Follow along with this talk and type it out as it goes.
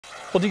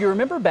Well, do you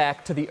remember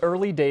back to the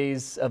early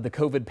days of the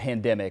COVID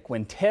pandemic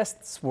when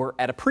tests were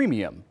at a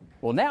premium?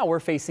 Well, now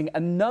we're facing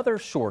another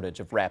shortage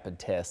of rapid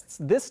tests,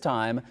 this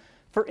time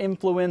for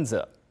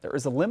influenza. There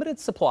is a limited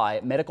supply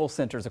at medical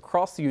centers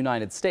across the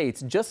United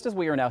States, just as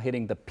we are now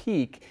hitting the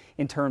peak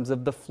in terms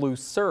of the flu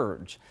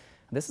surge.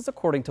 This is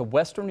according to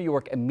Western New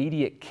York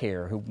Immediate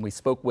Care, who we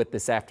spoke with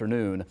this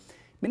afternoon.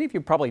 Many of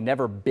you have probably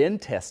never been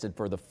tested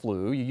for the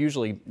flu. You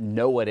usually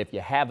know it if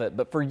you have it.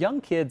 But for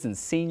young kids and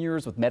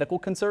seniors with medical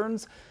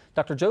concerns,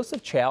 Dr.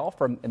 Joseph Chow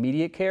from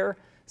Immediate Care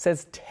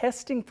says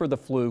testing for the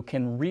flu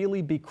can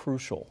really be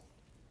crucial.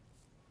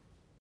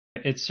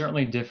 It's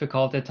certainly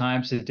difficult at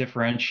times to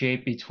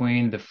differentiate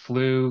between the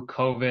flu,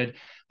 COVID.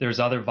 There's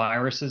other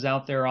viruses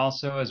out there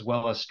also, as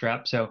well as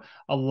strep. So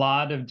a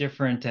lot of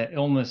different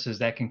illnesses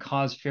that can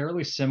cause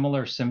fairly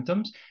similar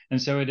symptoms.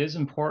 And so it is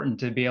important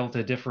to be able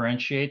to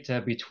differentiate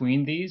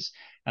between these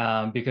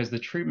because the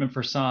treatment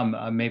for some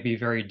may be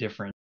very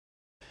different.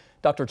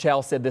 Dr. Chow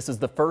said this is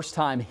the first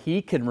time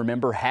he can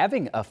remember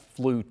having a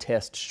flu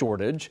test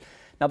shortage.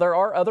 Now, there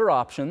are other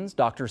options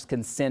doctors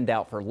can send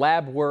out for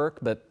lab work,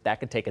 but that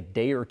could take a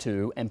day or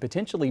two and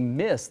potentially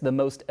miss the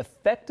most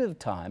effective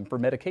time for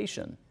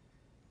medication.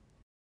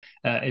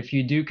 If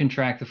you do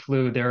contract the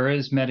flu, there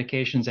is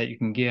medications that you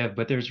can give,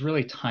 but there's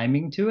really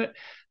timing to it.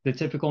 The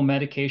typical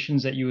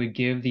medications that you would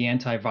give, the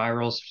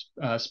antivirals,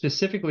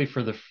 specifically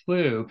for the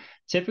flu,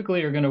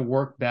 typically are going to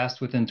work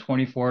best within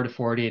 24 to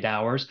 48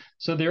 hours.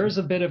 So there is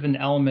a bit of an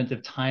element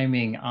of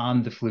timing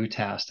on the flu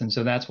test. And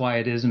so that's why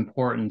it is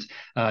important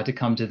to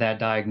come to that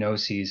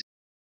diagnosis.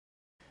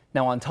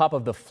 Now, on top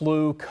of the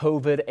flu,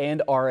 COVID,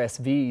 and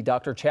RSV,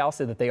 Dr. Chow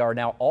said that they are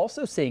now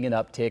also seeing an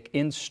uptick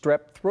in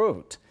strep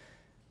throat.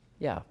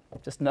 Yeah,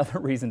 just another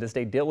reason to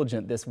stay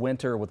diligent this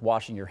winter with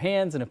washing your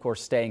hands and, of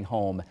course, staying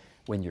home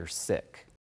when you're sick.